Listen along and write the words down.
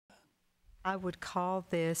I would call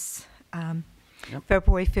this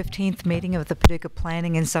February 15th meeting of the Paducah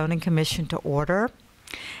Planning and Zoning Commission to order.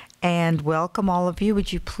 And welcome all of you.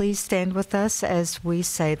 Would you please stand with us as we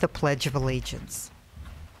say the Pledge of Allegiance?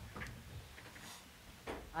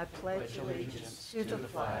 I pledge allegiance to the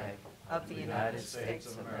flag of the United States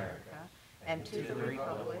of America and to the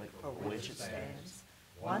republic for which it stands,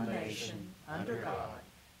 one nation, under God,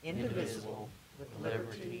 indivisible, with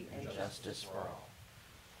liberty and justice for all.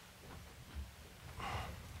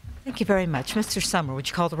 Thank you very much. Mr. Summer, would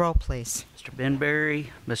you call the roll, please? Mr. Benberry,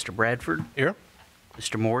 Mr. Bradford. Here.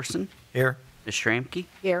 Mr. Morrison. Here. Ms. Schramke.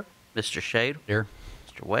 Here. Mr. Shade. Here.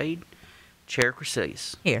 Mr. Wade. Chair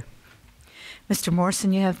Cresilius. Here. Mr.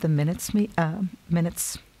 Morrison, you have the minutes.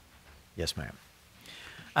 Yes, ma'am.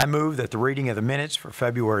 I move that the reading of the minutes for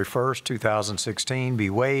February 1st, 2016 be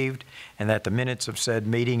waived and that the minutes of said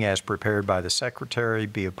meeting as prepared by the Secretary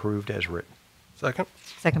be approved as written. Second.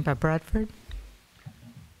 Second by Bradford.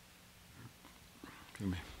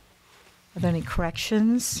 Are there any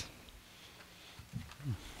corrections?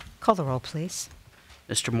 Call the roll, please.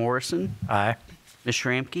 Mr. Morrison. Aye. Ms.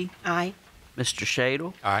 Schramke. Aye. Mr.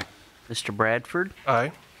 Shadle. Aye. Mr. Bradford.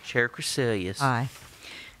 Aye. Chair Cresilius. Aye.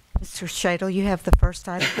 Mr. Shadle, you have the first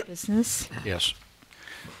item of business. Yes.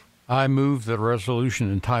 I move that a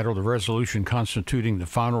resolution entitled "A Resolution Constituting the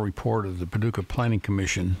Final Report of the Paducah Planning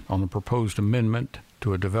Commission on the Proposed Amendment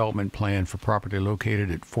to a Development Plan for Property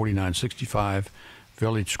Located at 4965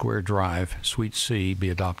 Village Square Drive, Suite C, be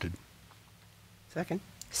adopted." Second.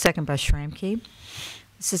 Second by Schramke.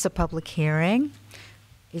 This is a public hearing.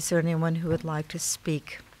 Is there anyone who would like to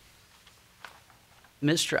speak?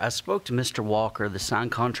 I spoke to Mr. Walker, the sign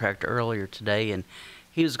contractor, earlier today, and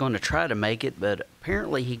he was going to try to make it, but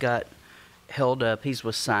apparently he got held up. He's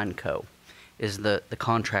with Signco, is the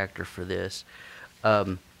contractor for this.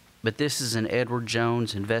 But this is an Edward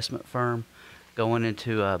Jones investment firm going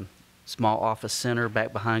into a small office center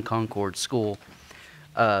back behind Concord School.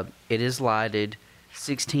 It is lighted.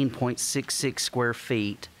 16.66 square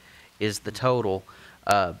feet is the total.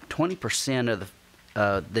 20% of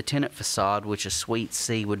the tenant facade, which is Suite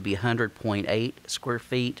C, would be 100.8 square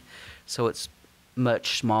feet. So it's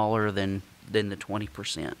much smaller than the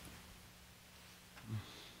 20%.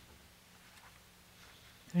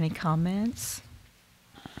 Any comments?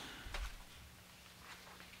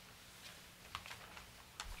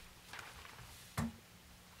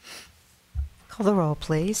 Call the roll,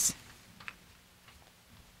 please.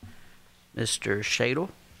 Mr. Shadle.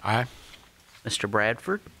 Aye. Mr.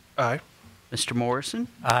 Bradford. Aye. Mr. Morrison.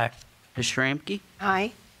 Aye. Ms. Schramke.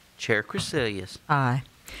 Aye. Chair Cresilius. Aye.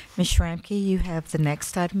 Ms. Schramke, you have the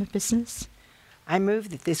next item of business. I move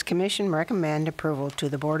that this commission recommend approval to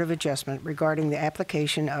the Board of Adjustment regarding the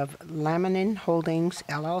application of Laminin Holdings,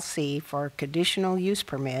 LLC for a conditional use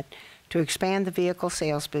permit to expand the vehicle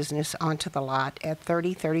sales business onto the lot at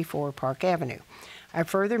 3034 Park Avenue. I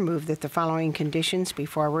further move that the following conditions be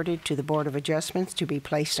forwarded to the Board of Adjustments to be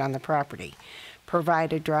placed on the property.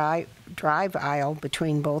 Provide a drive aisle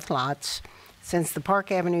between both lots. Since the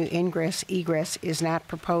Park Avenue ingress-egress is not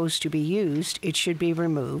proposed to be used, it should be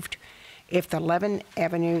removed. If the 11th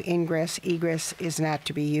Avenue ingress-egress is not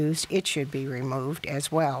to be used, it should be removed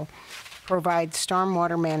as well. Provide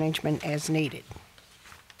stormwater management as needed.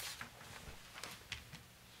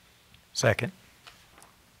 Second.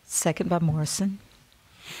 Second by Morrison.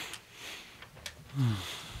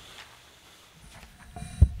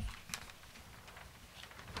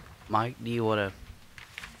 Mike, do you want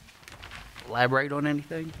to elaborate on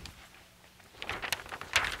anything?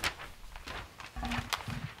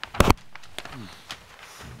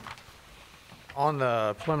 On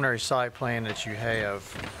the preliminary site plan that you have,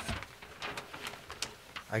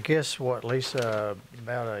 I guess what, Lisa,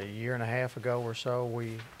 about a year and a half ago or so,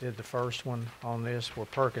 we did the first one on this where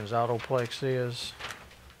Perkins Autoplex is.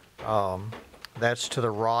 That's to the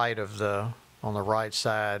right of on the right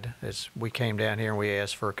side. We came down here and we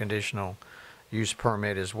asked for a conditional use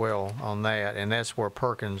permit as well on that, and that's where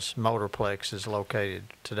Perkins Motorplex is located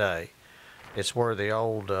today. It's where the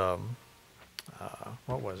old,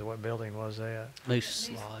 what was it? What building was that? Moose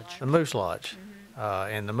Lodge. The Moose Lodge.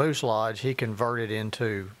 And the Moose Lodge, he converted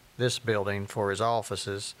into this building for his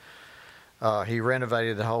offices. He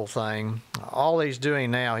renovated the whole thing. All he's doing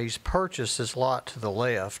now, he's purchased this lot to the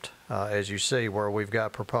left, as you see, where we've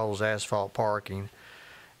got proposed asphalt parking.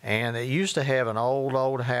 And it used to have an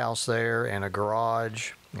old house there and a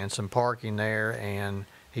garage and some parking there, and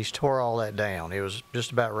he's tore all that down. It was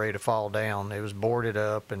just about ready to fall down. It was boarded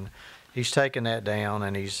up, and he's taken that down,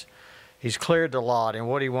 and he's cleared the lot. And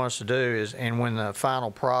what he wants to do is, and when the final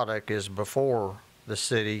product is before the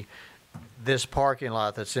city, this parking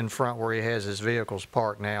lot that's in front where he has his vehicles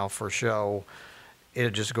parked now for show,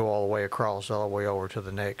 it'll just go all the way across, all the way over to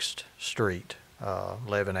the next street,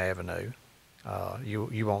 11 Avenue.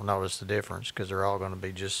 You won't notice the difference because they're all going to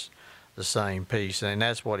be just the same piece. And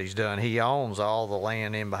that's what he's done. He owns all the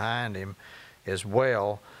land in behind him as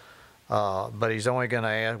well. But he's only going to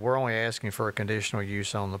ask, we're only asking for a conditional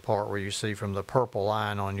use on the part where you see from the purple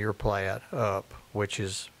line on your plat up, which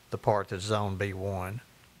is the part that's zoned B1.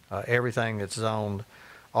 Everything that's zoned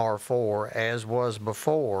R4, as was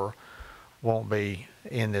before, won't be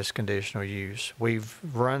in this conditional use. We've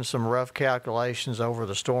run some rough calculations over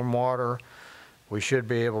the stormwater. We should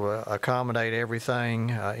be able to accommodate everything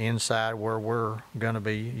inside where we're going to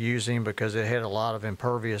be using, because it had a lot of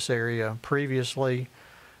impervious area previously.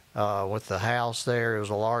 With the house there, it was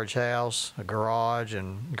a large house, a garage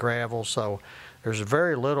and gravel, so there's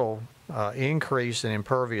very little increase in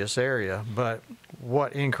impervious area, but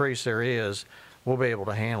what increase there is, we'll be able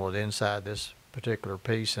to handle it inside this particular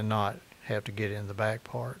piece and not have to get in the back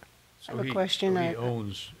part. So I have a he- question. so he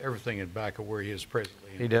owns everything in back of where he is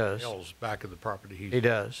presently. He does. Hell's back of the property he's. He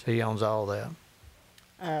does. He owns all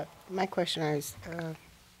that. My question is,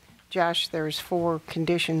 Josh, there's 4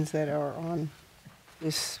 conditions that are on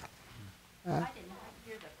this I didn't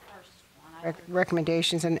hear the first one.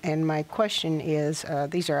 recommendations, and my question is,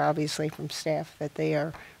 these are obviously from staff, that they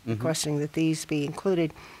are requesting that these be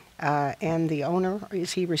included, and the owner,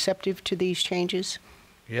 is he receptive to these changes?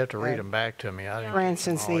 You have to read them back to me. I didn't For get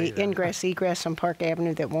instance, them all the either. ingress egress on Park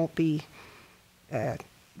Avenue that won't be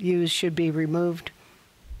used should be removed.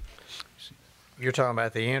 You're talking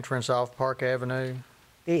about the entrance off Park Avenue?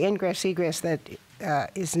 The ingress egress that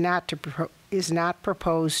is not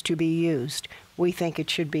proposed to be used, we think it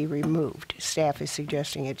should be removed. Staff is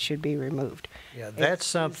suggesting it should be removed. Yeah, that's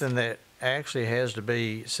something that actually has to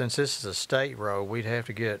be, since this is a state road, we'd have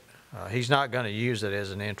to get, he's not going to use it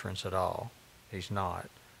as an entrance at all. He's not.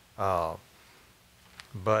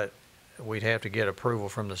 But we'd have to get approval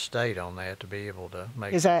from the state on that to be able to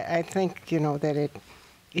make. Because I think, that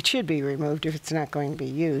it should be removed if it's not going to be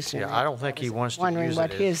used. And Yeah, I don't think he wants to wondering use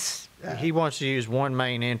what it his, He wants to use one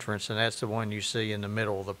main entrance, and that's the one you see in the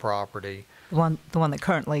middle of the property. The one that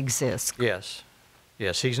currently exists. Yes.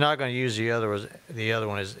 Yes, he's not going to use the other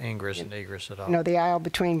one as ingress and egress at all. the aisle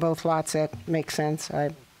between both lots, that makes sense. Yeah,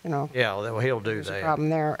 well, he'll do There's a that. problem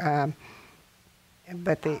there.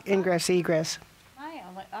 But the ingress egress,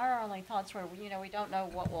 Our only thoughts were, we don't know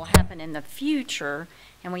what will happen in the future,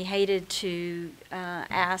 and we hated to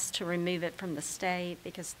ask to remove it from the state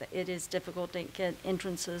because it is difficult to get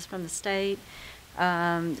entrances from the state.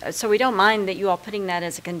 So we don't mind that you all putting that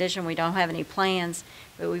as a condition. We don't have any plans,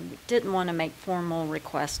 but we didn't want to make formal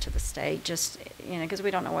requests to the state, just, because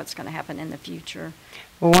we don't know what's going to happen in the future.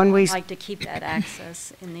 well, when we, We'd like to keep that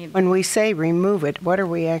access in the. when we say remove it, what are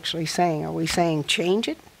we actually saying? Are we saying change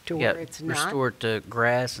it to Yeah, where it's not restore it to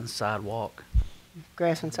grass and sidewalk.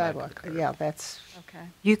 grass and sidewalk? Yeah, that's, Okay.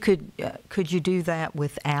 You could you do that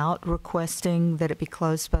without requesting that it be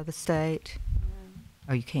closed by the state?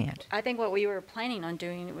 Oh, you can't. I think what we were planning on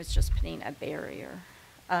doing was just putting a barrier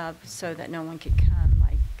up so that no one could come,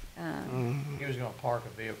 like, He was going to park a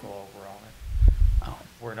vehicle over on it. Oh.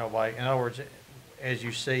 Where nobody, in other words, as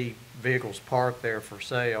you see vehicles parked there for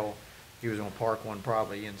sale, he was going to park one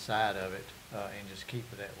probably inside of it and just keep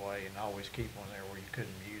it that way, and always keep one there where you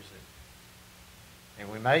couldn't use it.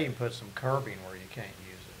 And we may even put some curbing where you can't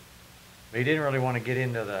use it. But he didn't really want to get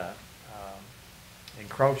into the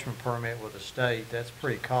encroachment permit with the state. That's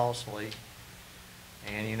pretty costly.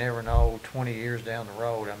 And you never know, 20 years down the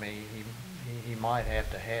road, I mean, he might have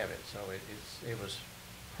to have it. So it was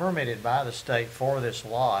permitted by the state for this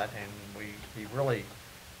lot, and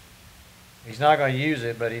he's not going to use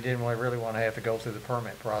it, but he didn't really want to have to go through the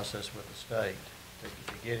permit process with the state to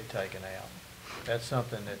get it taken out. That's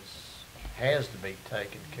something that has to be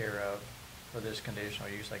taken care of for this conditional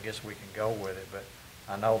use. I guess we can go with it, but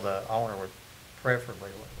I know the owner would preferably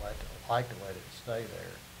like to let it stay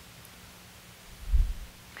there.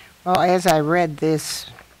 well, as I read this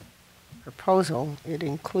proposal, it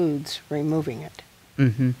includes removing it.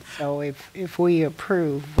 Mm-hmm. So if we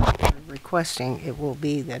approve what we're requesting, it will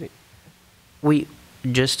be that it,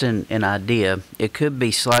 Just an idea, it could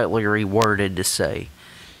be slightly reworded to say,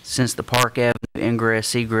 since the Park Avenue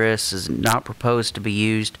ingress egress is not proposed to be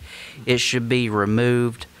used, it should be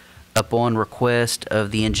removed upon request of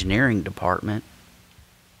the engineering department,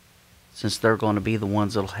 since they're going to be the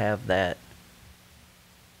ones that'll have that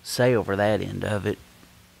say over that end of it.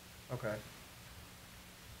 Okay.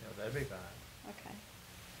 Yeah, that'd be fine. okay.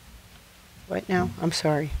 what now? I'm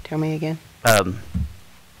sorry, tell me again.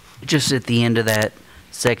 Just at the end of that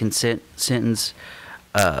second sentence,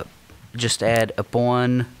 just add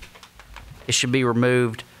upon, it should be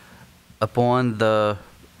removed upon the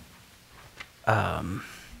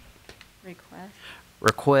Request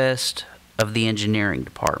request of the engineering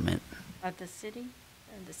department. of the city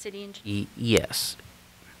engineer? Yes.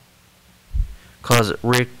 Cause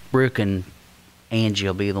Rick and Angie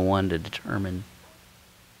will be the one to determine.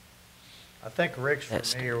 I think Rick's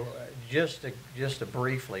That's- familiar, just to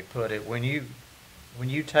briefly put it, when you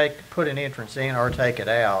put an entrance in or take it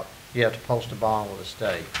out, you have to post a bond with the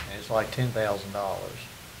state, and it's like $10,000.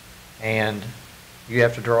 And you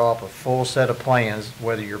have to draw up a full set of plans,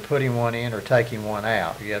 whether you're putting one in or taking one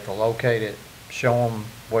out. You have to locate it, show them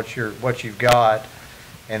what you've got,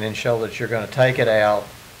 and then show that you're gonna take it out,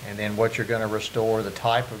 and then what you're gonna restore, the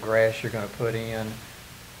type of grass you're gonna put in,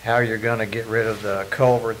 how you're gonna get rid of the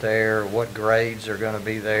culvert there, what grades are gonna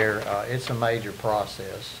be there. It's a major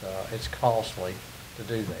process. It's costly to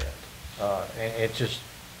do that. And it'd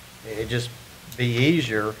just be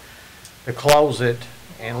easier to close it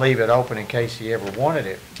and leave it open in case you ever wanted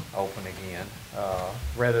it open again,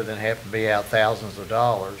 rather than have to be out thousands of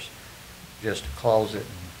dollars just to close it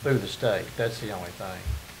through the state. That's the only thing.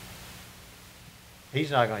 He's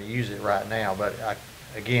not gonna use it right now, but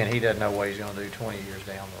again, he doesn't know what he's gonna do 20 years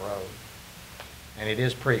down the road. And it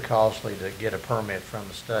is pretty costly to get a permit from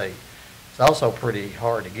the state. It's also pretty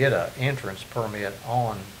hard to get an entrance permit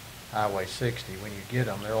on Highway 60. When you get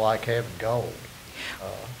them, they're like having gold.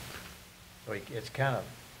 So it's kind of,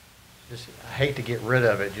 I hate to get rid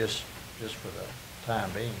of it just for the time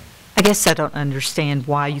being. I guess I don't understand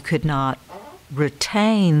why you could not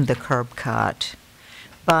retain the curb cut,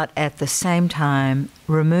 but at the same time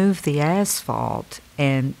remove the asphalt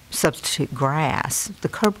and substitute grass. The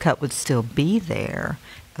curb cut would still be there,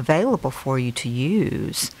 available for you to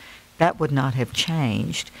use. That would not have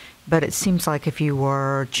changed. But it seems like if you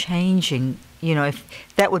were changing, if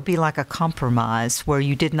that would be like a compromise where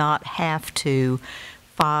you did not have to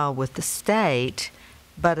file with the state,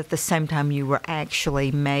 but at the same time you were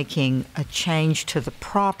actually making a change to the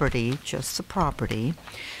property, just the property,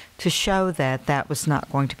 to show that that was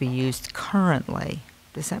not going to be used currently.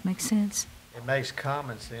 Does that make sense? It makes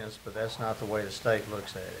common sense, but that's not the way the state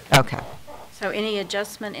looks at it. Okay. So any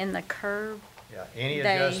adjustment in the curb? Yeah, any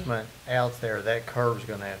They- adjustment out there, that curb's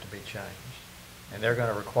gonna have to be changed. And they're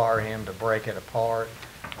gonna require him to break it apart.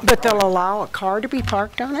 But they'll allow a car to be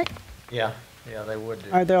parked on it? Yeah, they would do.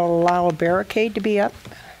 Or they'll allow a barricade to be up?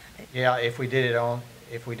 Yeah, if we did it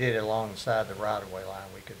alongside the right-of-way line,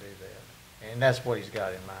 we could do that. And that's what he's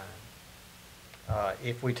got in mind.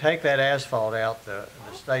 If we take that asphalt out, the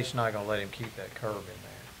state's not gonna let him keep that curb in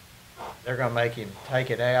there. They're gonna make him take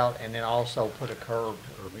it out and then also put a curb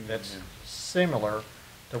that's similar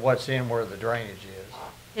to what's in where the drainage is.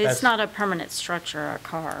 It's That's- not a permanent structure, a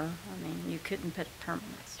car. I mean, you couldn't put a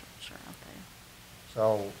permanent structure out there.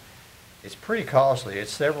 So it's pretty costly.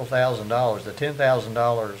 It's several $1,000s. The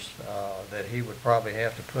 $10,000 that he would probably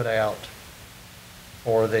have to put out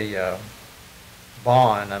for the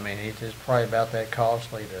bond, I mean, it's probably about that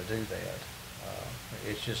costly to do that.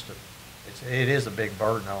 It's just it is a big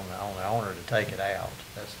burden on the owner to take it out.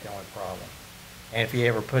 That's the only problem. And if he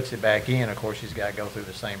ever puts it back in, of course, he's got to go through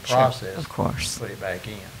the same process. of course. To put it back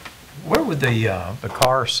in. Where would the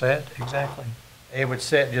car set exactly? It would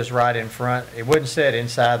sit just right in front. It wouldn't sit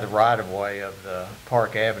inside the right-of-way of the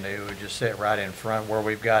Park Avenue. It would just sit right in front where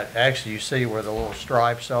we've got, actually, you see where the little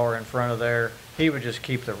stripes are in front of there. He would just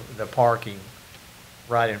keep the parking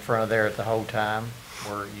right in front of there at the whole time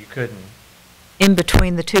where you couldn't. In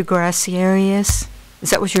between the two grassy areas? Is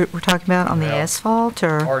that what we're talking about on the Well, asphalt,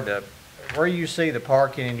 or? Hard to, where you see the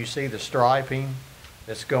parking and you see the striping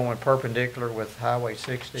that's going perpendicular with Highway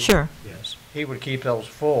 60. Sure. Yes. He would keep those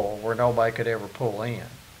full where nobody could ever pull in.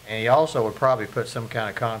 And he also would probably put some kind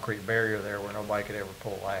of concrete barrier there where nobody could ever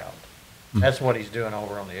pull out. That's what he's doing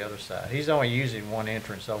over on the other side. He's only using one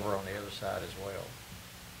entrance over on the other side as well.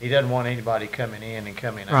 He doesn't want anybody coming in and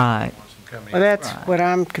coming out. Right. He wants them coming Well, in. that's what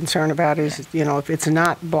I'm concerned about is, if it's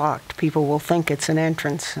not blocked, people will think it's an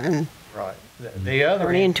entrance and Right. The other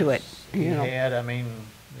Turn into it, entrance he you know. had, I mean,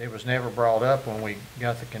 it was never brought up when we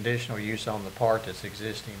got the conditional use on the part that's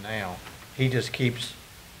existing now. He just keeps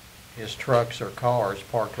his trucks or cars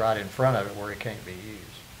parked right in front of it where it can't be used.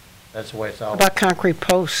 That's the way it's all. about concrete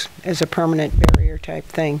posts as a permanent barrier type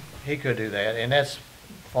thing. He could do that, and that's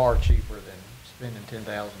far cheaper than spending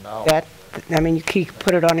 $10,000. That, he could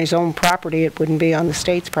put it on his own property, it wouldn't be on the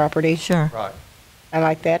state's property. Sure. Right. I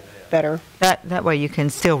like that better. That way you can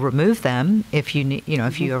still remove them if you need,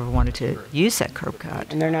 if you ever wanted to use that curb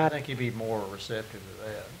cut. And they're I not, think he'd be more receptive to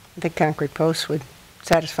that. I think concrete posts would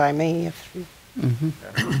satisfy me if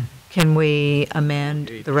Can we amend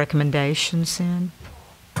the recommendations then?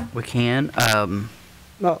 We can.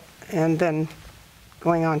 Well, and then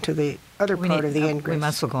going on to the other part of the We ingress. might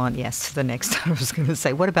as well go on, yes, to the next. I was going to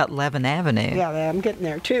say, what about 11 Avenue? Yeah, I'm getting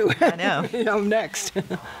there too. I know. I'm next.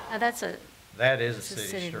 Now, that's a, That is a It's a city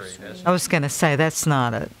city street. street. That's- I was going to say, that's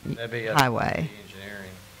not a That'd be up to highway. the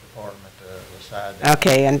engineering department to decide that.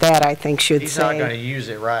 Okay, and that I think should He's not gonna say, use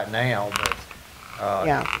it right now, but,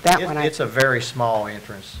 Yeah, that it- one I- it's a very small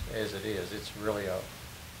entrance as it is. It's really a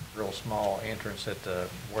real small entrance at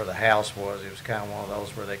where the house was. It was kind of one of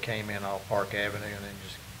those where they came in off Park Avenue and then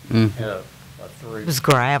just had a through. It was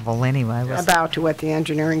gravel anyway, wasn't it? about to what the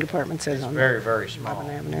engineering department says It's on very, very small.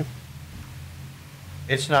 11 Avenue.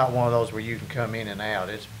 It's not one of those where you can come in and out.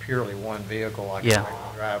 It's purely one vehicle, like a Yeah.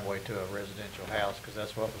 regular driveway to a residential house, because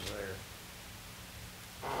that's what was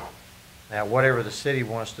there. Now, whatever the city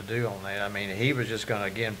wants to do on that, I mean, he was just gonna,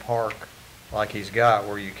 again, park like he's got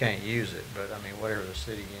where you can't use it, but, I mean, whatever the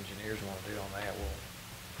city engineers wanna do on that,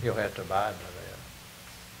 he'll have to abide by that.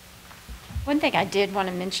 one thing I did want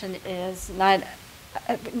to mention is not,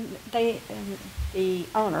 the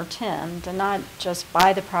owner, Tim, did not just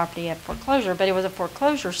buy the property at foreclosure, but it was a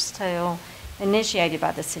foreclosure sale initiated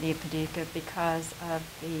by the City of Paducah because of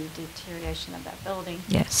the deterioration of that building.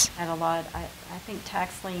 Yes. Had a lot, I think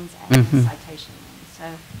tax liens and Mhm. citation liens.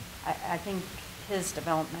 So I think his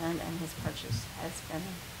development and his purchase has been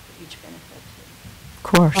a huge benefit to. Of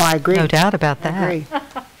course. Oh, I agree. No doubt about I that. agree. I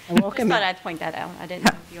Just welcome thought it. I'd point that out. I didn't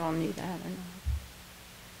know if you all knew that or not.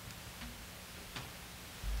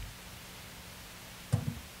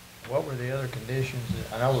 What were the other conditions?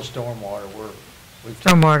 I know the stormwater we've.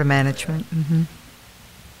 Stormwater management,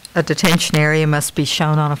 A detention area must be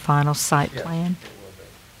shown on a final site Yes, plan? it will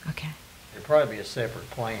be. Okay. It'll probably be a separate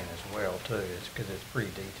plan as well, too, because it's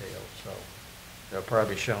pretty detailed, so they'll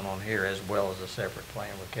probably be shown on here as well as a separate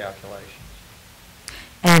plan with calculations.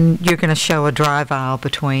 And you're going to show a drive aisle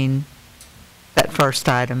between that first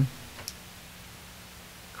item,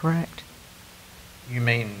 correct? You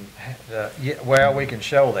mean, yeah, well, we can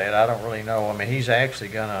show that, I don't really know, I mean, he's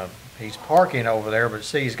actually he's parking over there, but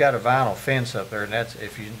see, he's got a vinyl fence up there, and that's,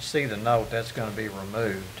 if you see the note, that's gonna be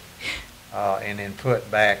removed, and then put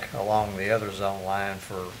back along the other zone line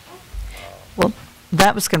for, Well,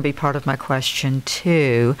 that was going to be part of my question,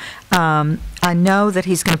 too. I know that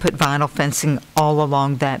he's going to put vinyl fencing all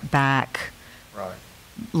along that back right.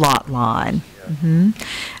 lot line. Yeah.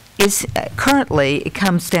 Currently, it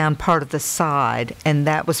comes down part of the side, and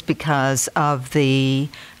that was because of the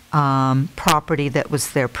property that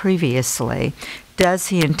was there previously. Does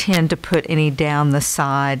he intend to put any down the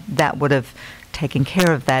side that would have taken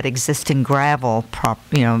care of that existing gravel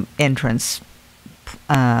entrance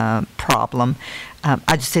problem?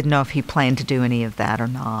 I just didn't know if he planned to do any of that or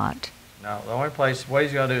not. No, the only place, what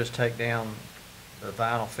he's gonna do is take down the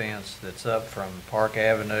vinyl fence that's up from Park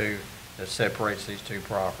Avenue that separates these two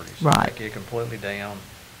properties. Right. Take it completely down,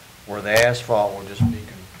 where the asphalt will just be,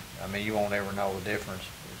 I mean, you won't ever know the difference.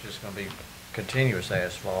 It's just gonna be continuous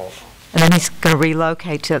asphalt. And then he's going to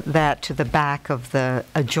relocate that to the back of the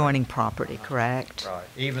adjoining property, correct? Right.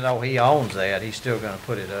 Even though he owns that, he's still gonna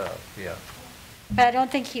put it up, yeah. But I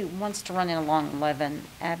don't think he wants to run it along 11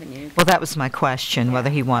 Avenue. Well, that was my question, whether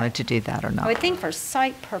he wanted to do that or I not. would think for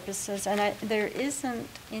site purposes, and there isn't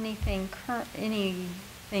anything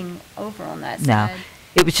over on that No, side.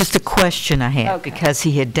 it was just a question I had, Okay. because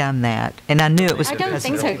he had done that, and I knew it was I don't because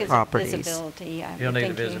think of so, the because of properties. visibility. I He'll would need the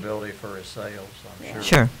think he- visibility for his sales, I'm Yeah. sure.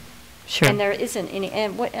 Sure, sure. And there isn't any,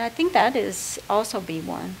 and I think that is also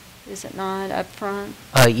B1, is it not, up front?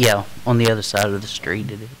 Yeah, on the other side of the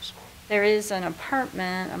street it is. There is an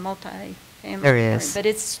apartment, a multi-family. There is. But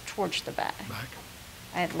it's towards the back.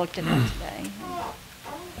 I had looked at it today.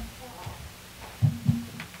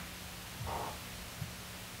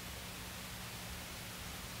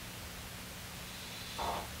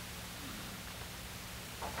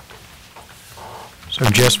 So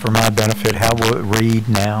just for my benefit, how will it read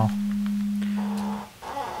now?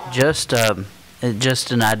 Just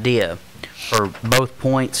an idea for both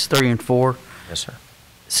points 3 and 4. Yes, sir.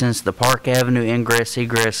 Since the Park Avenue ingress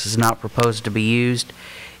egress is not proposed to be used,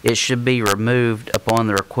 it should be removed upon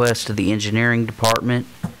the request of the engineering department.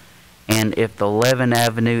 And if the 11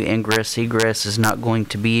 Avenue ingress egress is not going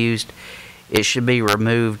to be used, it should be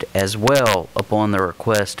removed as well upon the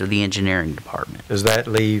request of the engineering department. Does that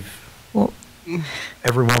leave Well,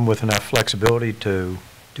 everyone with enough flexibility to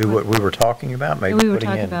do what we were talking about? Maybe we were putting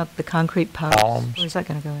talking in about the concrete posts. columns? Where's that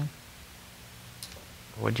going to go in?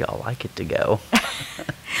 Would y'all like it to go?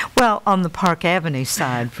 Well, on the Park Avenue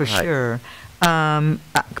side, for Right. sure.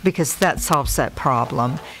 because that solves that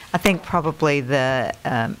problem. I think probably the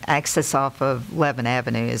access off of Levin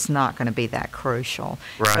Avenue is not going to be that crucial.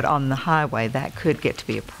 Right. But on the highway, that could get to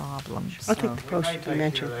be a problem. I think the We post may you take care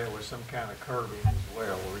mentioned. of that with some kind of curbing as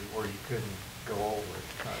well, where you couldn't go over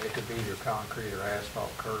it. It could be either concrete or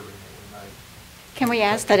asphalt curbing that we may. Can we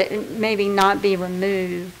ask that it maybe not be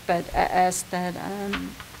removed, but ask that,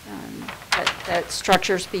 that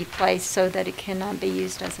structures be placed so that it cannot be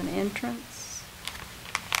used as an entrance?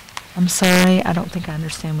 I'm sorry, I don't think I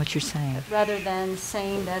understand what you're saying. Rather than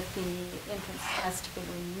saying that the entrance has to be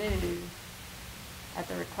removed at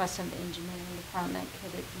the request of the engineering department,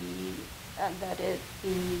 could it be, that it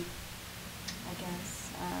be, I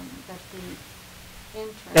guess, that the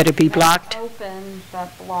entrance. That it be not blocked? Open,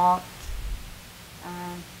 but blocked,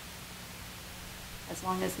 as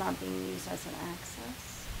long as not being used as an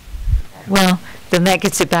access? Well, then that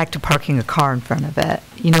gets it back to parking a car in front of it.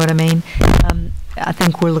 You know what I mean? I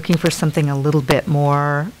think we're looking for something a little bit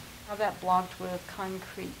more, How about blocked with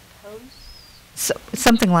concrete posts?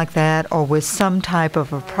 something like that, or with some type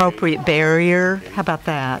of appropriate barrier. How about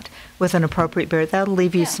that? With an appropriate barrier, that'll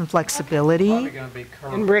leave you Yeah, some okay. flexibility. Probably gonna be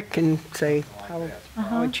curved. And Rick can say, something like that.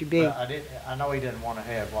 how would you be? But I know he didn't want to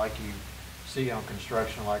have, like you see on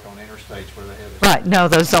construction, like on interstates where they have. the- Right, no,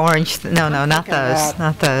 those orange, no, not thinking those, about-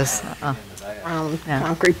 not those. Into that. Round Yeah.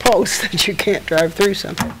 concrete posts that you can't drive through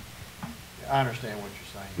something. I understand what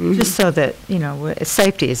you're saying. Just so that,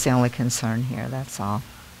 safety is the only concern here, that's all.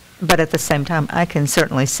 But at the same time, I can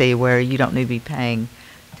certainly see where you don't need to be paying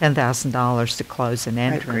 $10,000 to close an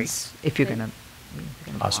agree. entrance if you're going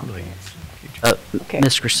to. Possibly. Okay.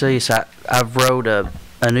 Ms. Gracias, I've wrote a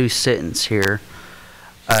new sentence here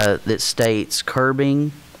that states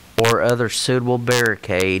curbing or other suitable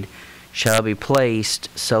barricade shall be placed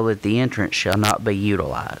so that the entrance shall not be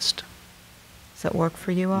utilized. Does that work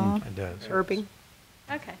for you all? It does. Curbing?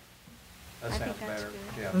 Okay, That I think sounds that's better.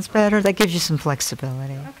 good. Yeah. That's better, that gives you some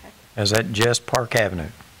flexibility. okay. Is that just Park Avenue?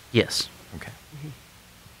 Yes. Okay.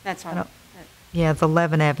 That's all. I don't- Yeah, the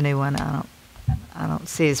Levin Avenue one, I don't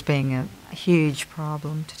see as being a huge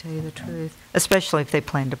problem, to tell you the truth, especially if they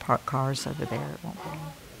plan to park cars over there, it won't be.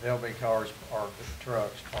 There'll be cars parked,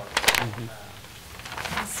 trucks parked.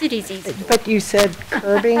 City's easy. But you said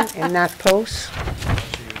curbing and not posts?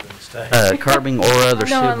 Curbing or other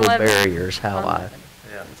No, on suitable 11. barriers, how On I 11.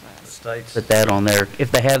 Yeah, the states. put that on there.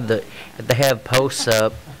 If they have posts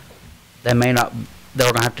up, they're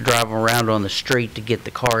gonna have to drive around on the street to get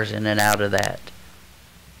the cars in and out of that.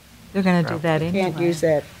 They're going to do that You anyway. can't use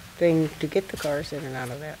that thing to get the cars in and out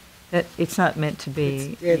of that. It's not meant to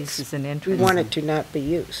be It's- used as an We entrance. want it to not be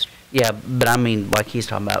used, Yeah, but I mean, like he's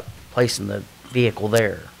talking about placing the vehicle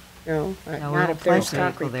there. No, we not don't if there's place a vehicle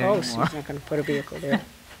concrete there posts. anymore. He's not gonna put a vehicle there,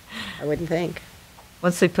 I wouldn't think.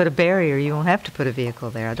 Once they put a barrier, you won't have to put a vehicle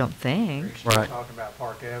there, I don't think. You're still Right. talking about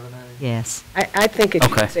Park Avenue? Yes. I think it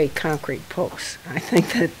Okay. should say concrete posts. I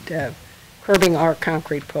think that curbing are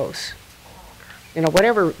concrete posts.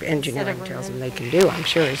 Whatever engineering tells them they can do, I'm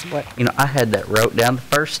sure is what, You know, I had that wrote down the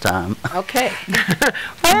first time. okay.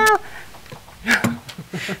 Well,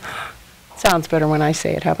 sounds better when I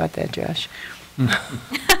say it. How about that, Josh?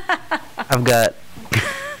 I've got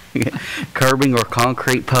curbing or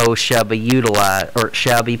concrete posts shall be utilized, or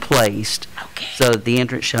shall be placed, so that the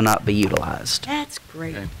entrance shall not be utilized. That's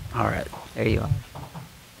great. All right. There you are.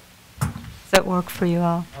 Does that work for you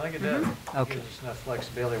all? I think it does. It Okay. gives us enough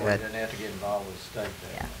flexibility where you don't have to get involved with the state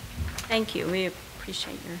there. Thank you, we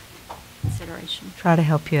appreciate your consideration. Try to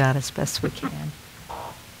help you out as best we can.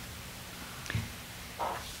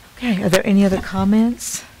 Okay, are there any other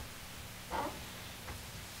comments?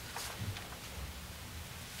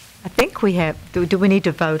 I think we have, do we need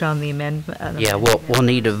to vote on the amendment? Yeah, we'll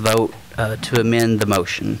need to vote to amend the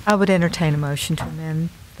motion. I would entertain a motion to amend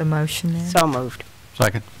the motion then. So moved.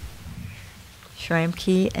 Second.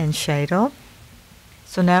 Schramke and Shadle.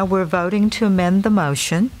 So now we're voting to amend the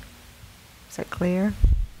motion. Is that clear?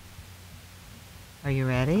 Are you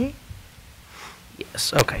ready?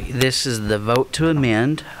 Yes, okay. This is the vote to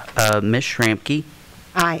amend. Ms. Schramke,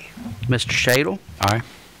 Aye. Mr. Shadle, Aye.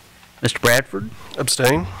 Mr. Bradford,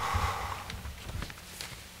 Abstain?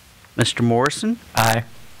 Mr. Morrison, Aye.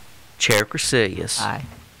 Chair Casillas. Aye.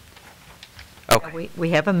 Okay. We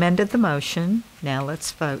have amended the motion. Now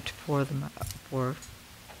let's vote for the,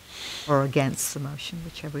 or against the motion,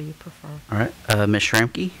 whichever you prefer. All right. Ms.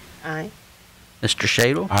 Schramke, Aye. Mr.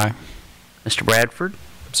 Shadle, Aye. Mr. Bradford,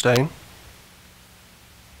 Abstain?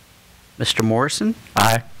 Mr. Morrison,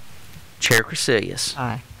 Aye. Chair Casillas.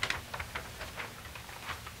 Aye.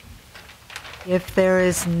 If there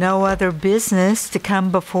is no other business to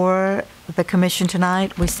come before the commission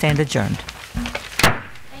tonight, we stand adjourned.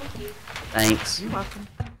 Thanks. You're welcome.